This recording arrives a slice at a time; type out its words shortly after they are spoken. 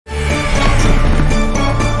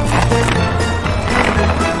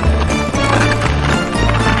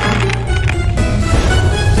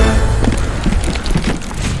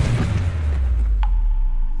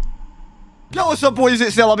what's up, boys?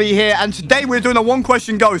 It's TheLRB here, and today we're doing a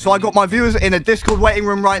one-question go. So I got my viewers in a Discord waiting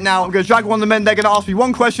room right now. I'm going to drag one of them in. They're going to ask me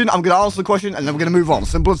one question. I'm going to answer the question, and then we're going to move on.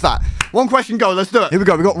 Simple as that. One question go. Let's do it. Here we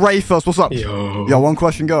go. We got Ray first. What's up? Yo, one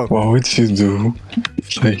question go. What would you do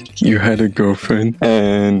if, like, you had a girlfriend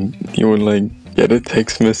and you would, like, get a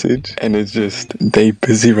text message and it's just, they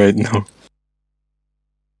busy right now?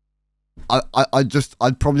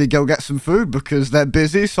 I'd probably go get some food because they're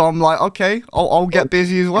busy. So I'm like, okay, I'll get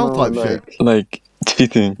busy as well, type shit. Like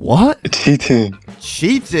cheating. What? Cheating.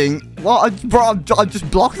 Cheating? Well, bro, I just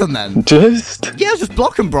block them then. Just? Yeah, just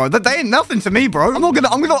block them, bro. They ain't nothing to me, bro. I'm not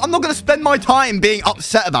gonna spend my time being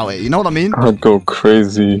upset about it. You know what I mean? I'd go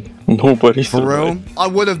crazy. Nobody. For real? I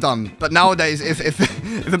would have done, but nowadays, if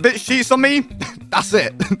a bitch cheats on me, that's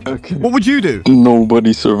it. Okay. What would you do?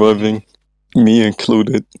 Nobody surviving, me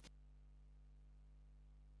included.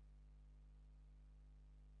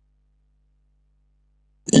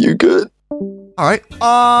 You good? Alright.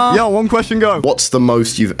 Yo, one question go. What's the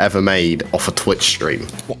most you've ever made off a Twitch stream?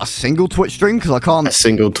 What, a single Twitch stream? Because I can't... A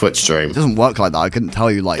single Twitch stream. It doesn't work like that. I couldn't tell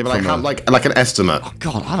you, like... Yeah, like an estimate. Oh,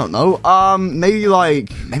 God, I don't know. Maybe like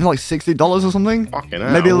 $60 or something? Fucking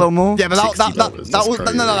hell. Maybe a little more. Yeah, but that was...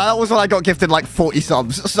 crazy. No, that was when I got gifted like 40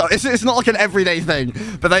 subs. So it's not like an everyday thing.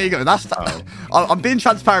 But there you go. That's... I'm being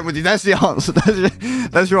transparent with you. There's the answer.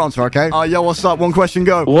 There's your answer, okay? Yo, what's up? One question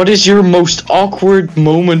go. What is your most awkward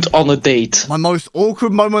moment on a date? My most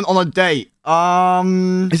awkward moment on a date.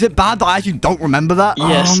 Is it bad that I actually don't remember that?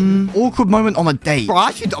 Yes. Awkward moment on a date.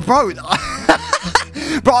 Bro,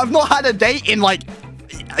 bro, I've not had a date in like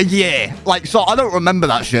a year. Like, so I don't remember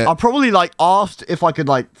that shit. I probably like asked if I could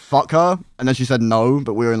like fuck her, and then she said no,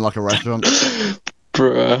 but we were in like a restaurant.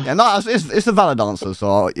 Bruh. Yeah, no, it's a valid answer,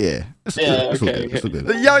 so yeah. It's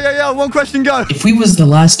good. Yo, one question go. If we was the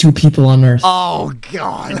last two people on Earth. Oh,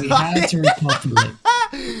 God. And we had to repopulate.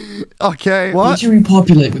 Okay. What? Would you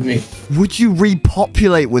repopulate with me? Would you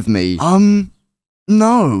repopulate with me?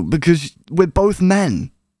 No, because we're both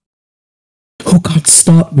men. Oh, God,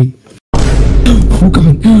 stop me. Who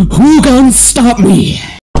can stop me?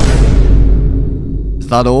 Is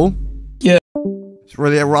that all? Yeah. It's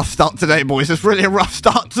really a rough start today, boys. It's really a rough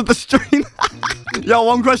start to the stream. Yo,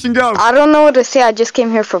 one question go. I don't know what to say. I just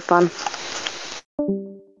came here for fun.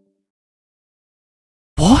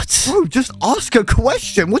 What? Bro, just ask a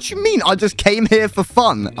question. What do you mean? I just came here for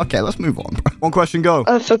fun. Okay, let's move on. One question go.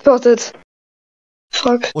 I forgot it.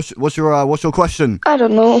 Fuck. What's your question? I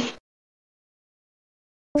don't know.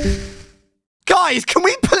 Guys, can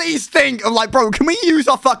we please think of, like, bro, can we use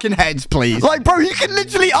our fucking heads, please? Like, bro, you can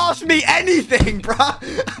literally ask me anything, bro.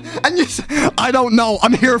 And you say, I don't know,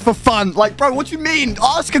 I'm here for fun. Like, bro, what do you mean?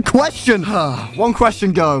 Ask a question. One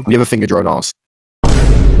question, go. You ever fingered your own ass?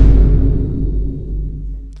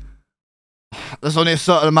 There's only a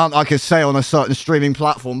certain amount I could say on a certain streaming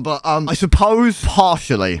platform, but, I suppose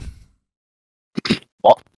partially.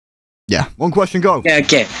 What? Yeah, one question, go. Yeah,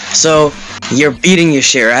 okay. So, you're beating your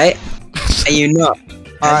shit, right? And you know,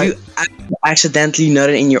 have you accidentally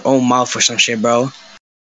nutted in your own mouth or some shit, bro?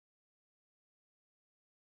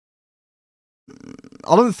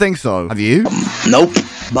 I don't think so. Have you? Nope.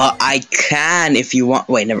 But I can if you want.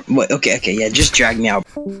 Wait, never. Wait, okay, yeah, just drag me out.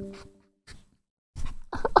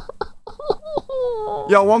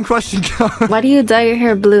 Yo, one question. Why do you dye your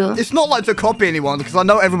hair blue? It's not like to copy anyone, because I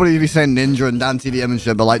know everybody be saying Ninja and Dan TDM and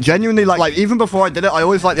shit, but like genuinely, like even before I did it, I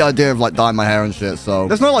always liked the idea of like dyeing my hair and shit. So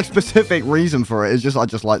there's no like specific reason for it. It's just I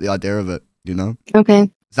just like the idea of it, you know? Okay.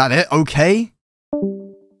 Is that it? Okay.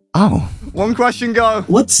 Oh, one question go.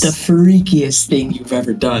 What's the freakiest thing you've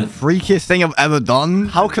ever done? Freakiest thing I've ever done?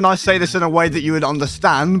 How can I say this in a way that you would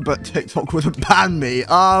understand, but TikTok wouldn't ban me?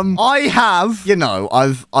 I have, you know,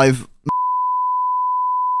 I've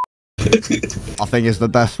I think is the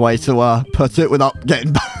best way to put it without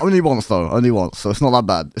getting only once though, only once, so it's not that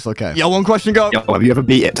bad. It's okay. Yo, one question go. Yo, have you ever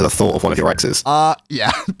beat it to the thought of one of your exes?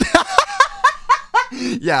 Yeah.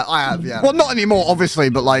 Yeah, I have, yeah. Well, not anymore, obviously,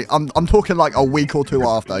 but like I'm talking like a week or two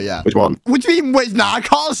after, yeah. Which one? What do you mean which? Nah, I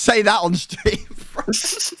can't say that on stream.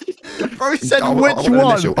 Bro said which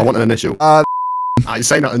one? I want an initial. I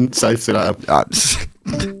say nothing, say that.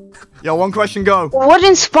 Yo, one question go. What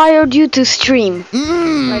inspired you to stream?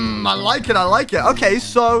 I like it. Okay,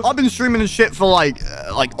 so I've been streaming and shit for like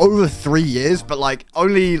over 3 years, but like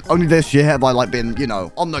only this year have I like been, you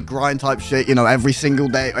know, on the grind type shit, you know, every single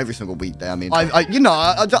day, every single weekday. I mean, I you know,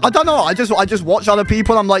 I don't know. I just watch other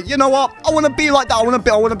people. And I'm like, you know what? I want to be like that. I want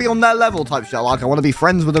to be on their level type shit. Like I want to be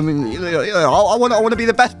friends with them. And, you know, I want to be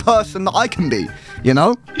the best person that I can be. You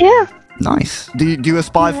know? Yeah. Nice. Do you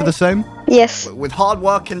aspire for the same? Yes. With hard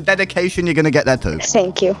work and dedication, you're gonna get there too.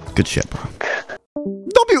 Thank you. Good shit, bro.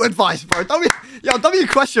 W advice, bro. Yo, W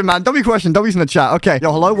question, man. W question. W's in the chat. Okay.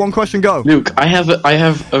 Yo, hello. One question, go. Luke, I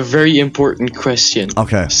have a very important question.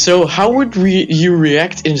 Okay. So, how would you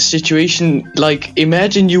react in a situation like,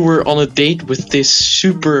 imagine you were on a date with this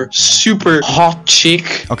super hot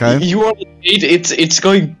chick. Okay. You are on a date. It's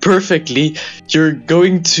going perfectly. You're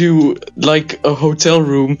going to like a hotel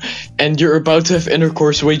room, and you're about to have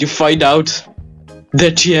intercourse where you find out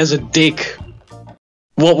that she has a dick.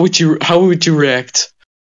 How would you react?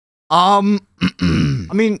 I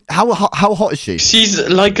mean, how hot is she? She's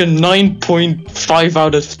like a 9.5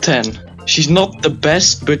 out of 10. She's not the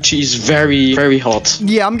best, but she's very, very hot.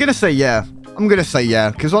 Yeah, I'm gonna say yeah.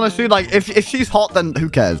 Because honestly, like, if she's hot, then who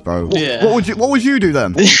cares, bro? Yeah. What would you do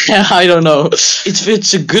then? I don't know. If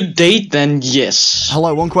it's a good date, then yes.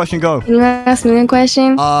 Hello, one question, go. Can you ask me a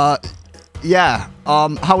question? Yeah.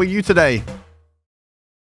 How are you today?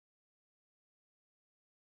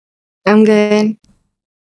 I'm good.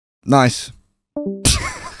 Nice.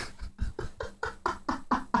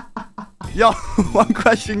 Yo, one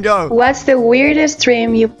question, go. What's the weirdest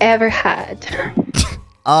dream you've ever had?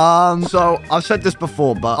 So I've said this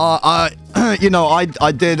before, but I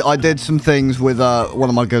did some things with one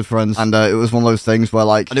of my good friends, and it was one of those things where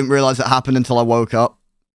like I didn't realize it happened until I woke up,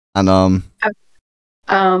 and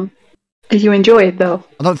Did you enjoy it though?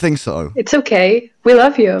 I don't think so. It's okay. We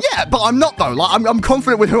love you. Yeah, but I'm not though. Like I'm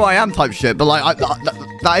confident with who I am, type shit. But like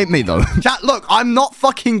that ain't me though. Chat, look, I'm not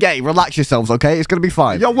fucking gay. Relax yourselves, okay? It's gonna be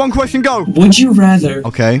fine. Yo, one question, go. Would you rather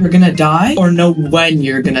Okay. you're gonna die or know when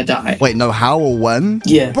you're gonna die? Wait, know how or when?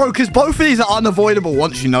 Yeah. Bro, because both of these are unavoidable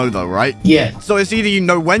once you know though, right? Yeah. So it's either you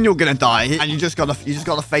know when you're gonna die and you just gotta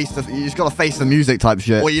face the music type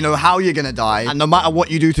shit, or you know how you're gonna die, and no matter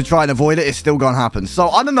what you do to try and avoid it, it's still gonna happen. So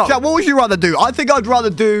I don't know. Chat, what would you rather do? I think I'd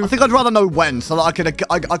rather know when, so that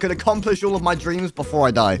I could accomplish all of my dreams before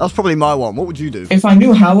I die. That's probably my one. What would you do? If I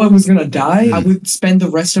knew how I was gonna die, I would spend the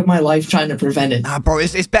rest of my life trying to prevent it. Nah, bro,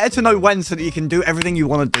 it's better to know when so that you can do everything you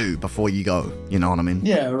want to do before you go. You know what I mean?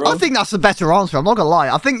 Yeah, bro. I think that's the better answer. I'm not gonna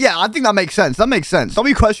lie. I think that makes sense. That makes sense. Don't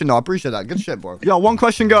be question though. I appreciate that. Good shit, bro. Yo, one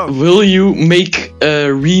question, go. Will you make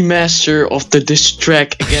a remaster of the diss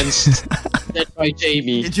track against Dead by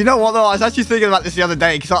Jamie? Do you know what though? I was actually thinking about this the other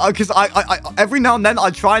day because I every now and then I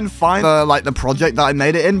try and find the project that I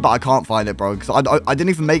made it in, but I can't find it, bro. Because I didn't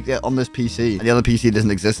even make it on this PC, and the other PC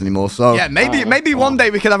doesn't exist anymore. So yeah, maybe one day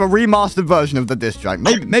we can have a remastered version of the diss track.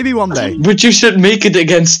 Maybe one day. But you should make it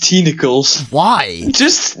against Tentacles. Why?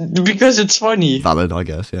 Just because it's funny. Valid, I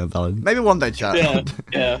guess. Yeah, valid. Maybe one day, chat.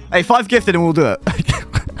 Yeah. Hey, 5 gifted and we'll do it.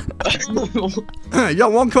 Yo,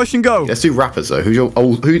 one question, go. Let's do rappers though.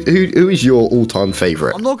 Who is your all-time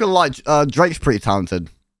favorite? I'm not gonna lie, Drake's pretty talented.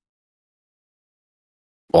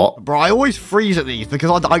 What? Bro, I always freeze at these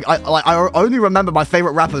because I only remember my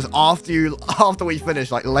favorite rappers after we finish,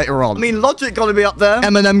 like later on. I mean, Logic gotta be up there.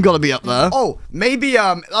 Eminem gotta be up there. Oh, maybe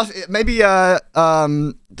the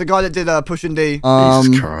guy that did Push D.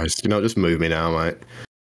 Jesus Christ! You know, just move me now, mate.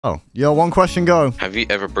 Oh, yo, one question, go. Have you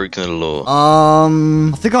ever broken a law?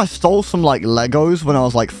 I think I stole some like Legos when I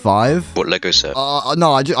was like 5. What Lego set?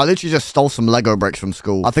 No, I literally just stole some Lego bricks from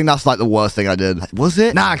school. I think that's like the worst thing I did. Was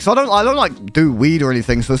it? Nah, because I don't like do weed or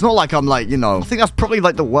anything, so it's not like I'm like, you know. I think that's probably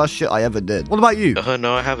like the worst shit I ever did. What about you?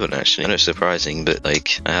 No, I haven't actually. I know it's surprising, but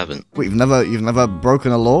like I haven't. Wait, you've never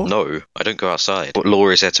broken a law? No, I don't go outside. What law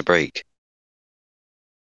is there to break?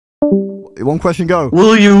 One question, go.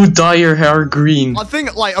 Will you dye your hair green? I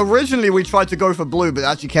think like originally we tried to go for blue, but it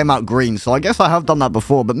actually came out green. So I guess I have done that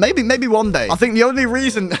before, but maybe one day. I think the only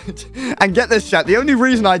reason, and get this, chat, the only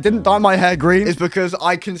reason I didn't dye my hair green is because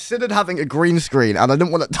I considered having a green screen and I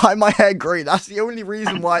didn't want to dye my hair green. That's the only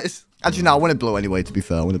reason why it's... Actually, no, I want it blue anyway, to be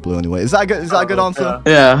fair. I want it blue anyway. Is that a good answer?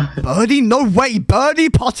 Yeah. Birdie? No way. Birdie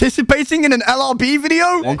participating in an LRB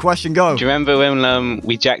video? One question, go. Do you remember when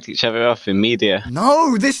we jacked each other off in media?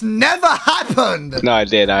 No, this never happened. No, I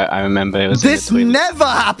did. I remember it was This never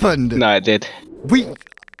happened. No, it did.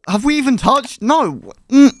 Have we even touched? No.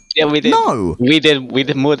 Yeah, we did. No. We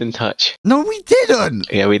did more than touch. No, we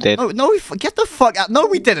didn't. Yeah, we did. No, get the fuck out. No,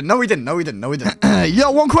 we didn't. No, we didn't.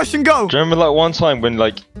 Yo, one question, go. Do you remember like one time when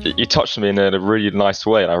like you touched me in a really nice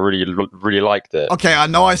way and I really liked it? Okay, I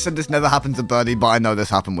know I said this never happened to Birdie, but I know this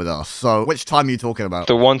happened with us. So, which time are you talking about?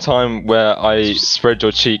 The one time where I spread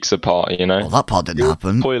your cheeks apart, you know? Well, that part didn't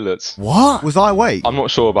happen. Toilets. What? Was I awake? I'm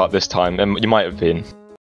not sure about this time. You might have been.